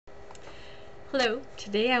Hello,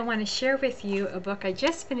 today I want to share with you a book I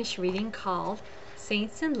just finished reading called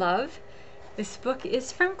Saints in Love. This book is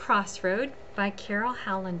from Crossroad by Carol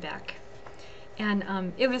Hallenbeck,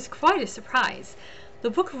 and it was quite a surprise. The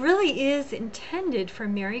book really is intended for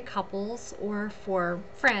married couples or for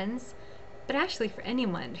friends, but actually for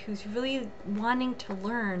anyone who's really wanting to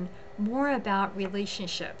learn more about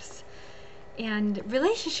relationships. And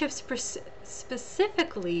relationships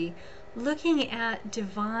specifically looking at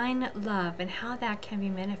divine love and how that can be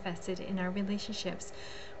manifested in our relationships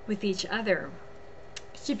with each other.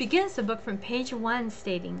 She begins the book from page 1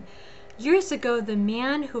 stating, "Years ago, the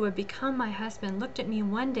man who would become my husband looked at me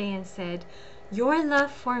one day and said, 'Your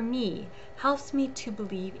love for me helps me to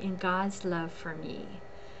believe in God's love for me.'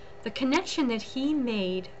 The connection that he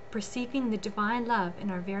made, perceiving the divine love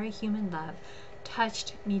in our very human love,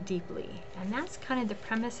 touched me deeply." And that's kind of the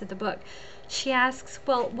premise of the book. She asks,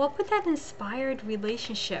 well, what would that inspired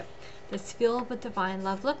relationship that's filled with divine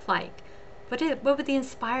love look like? What would the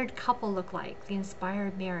inspired couple look like? The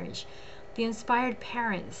inspired marriage? The inspired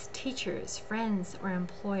parents, teachers, friends, or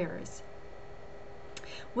employers?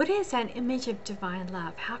 What is that image of divine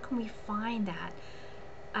love? How can we find that?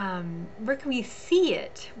 Where can we see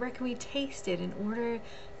it? Where can we taste it in order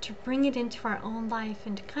to bring it into our own life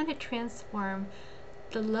and to kind of transform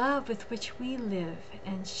the love with which we live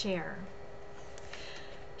and share?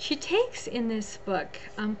 She takes in this book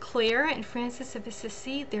Claire and Francis of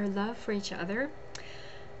Assisi, their love for each other,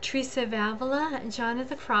 Teresa of Avila, John of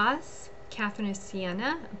the Cross, Catherine of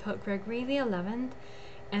Siena, Pope Gregory XI,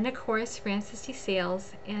 and of course Francis de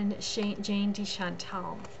Sales and Jane de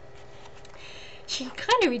Chantal. She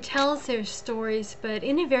kind of retells their stories, but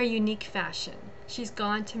in a very unique fashion. She's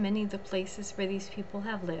gone to many of the places where these people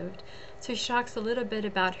have lived, so she talks a little bit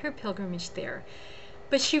about her pilgrimage there.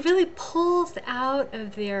 But she really pulls out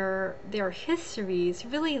of their histories,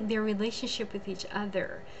 really their relationship with each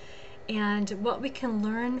other, and what we can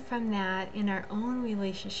learn from that in our own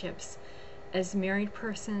relationships as married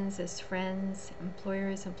persons, as friends,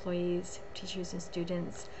 employers, employees, teachers and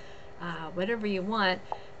students, whatever you want.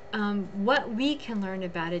 What we can learn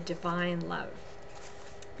about a divine love.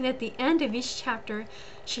 And at the end of each chapter,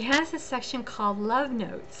 she has a section called Love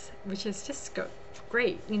Notes, which is just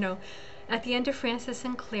great. You know, at the end of Francis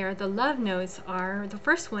and Claire, the love notes are, the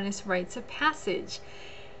first one is rites of passage.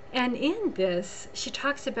 And in this, she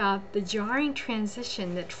talks about the jarring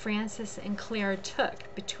transition that Francis and Claire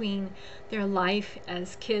took between their life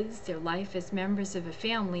as kids, their life as members of a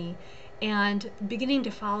family, and beginning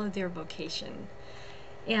to follow their vocation.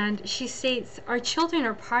 And she states, "Our children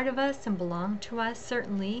are part of us and belong to us,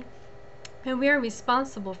 certainly, and we are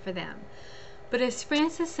responsible for them. But as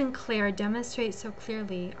Francis and Claire demonstrate so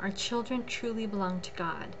clearly, our children truly belong to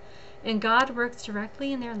God, and God works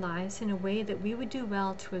directly in their lives in a way that we would do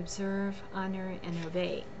well to observe, honor, and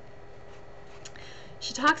obey."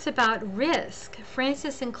 She talks about risk.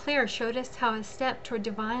 Francis and Claire showed us how a step toward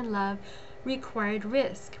divine love required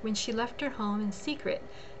risk when she left her home in secret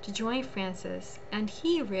to join Francis, and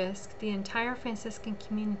he risked the entire Franciscan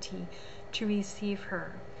community to receive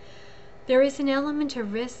her. There is an element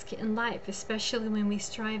of risk in life, especially when we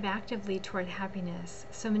strive actively toward happiness.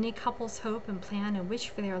 So many couples hope and plan and wish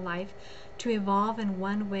for their life to evolve in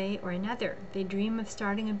one way or another. They dream of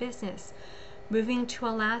starting a business, moving to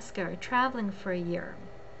Alaska, or traveling for a year.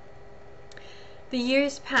 The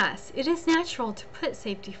years pass. It is natural to put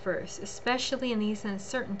safety first, especially in these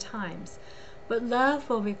uncertain times. But love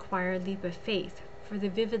will require a leap of faith for the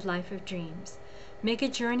vivid life of dreams. Make a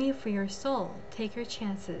journey for your soul. Take your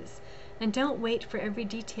chances. And don't wait for every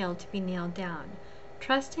detail to be nailed down.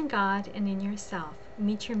 Trust in God and in yourself.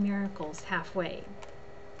 Meet your miracles halfway.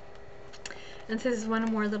 And this is one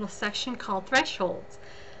more little section called Thresholds.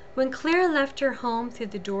 When Claire left her home through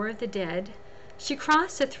the door of the dead, she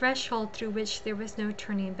crossed a threshold through which there was no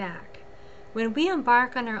turning back. When we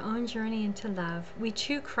embark on our own journey into love, we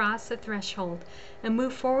too cross the threshold and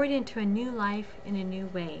move forward into a new life in a new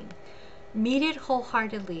way. Meet it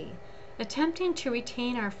wholeheartedly. Attempting to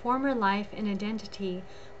retain our former life and identity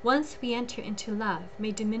once we enter into love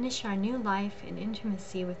may diminish our new life and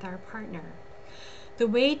intimacy with our partner. The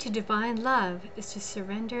way to divine love is to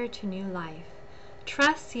surrender to new life.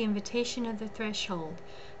 Trust the invitation of the threshold,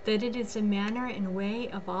 that it is the manner and way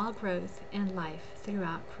of all growth and life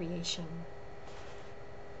throughout creation.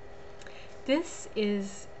 This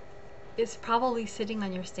is probably sitting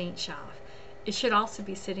on your saint shelf. It should also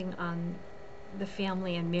be sitting on the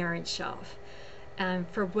family and marriage shelf.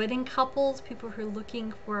 For wedding couples, people who are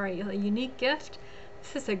looking for a unique gift,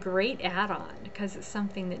 this is a great add-on because it's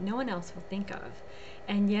something that no one else will think of,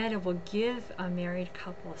 and yet it will give a married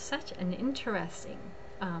couple such an interesting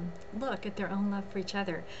look at their own love for each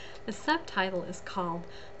other. The subtitle is called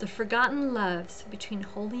The Forgotten Loves Between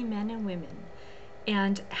Holy Men and Women,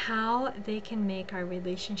 and how they can make our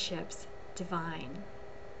relationships divine.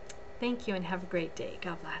 Thank you and have a great day.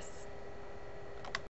 God bless.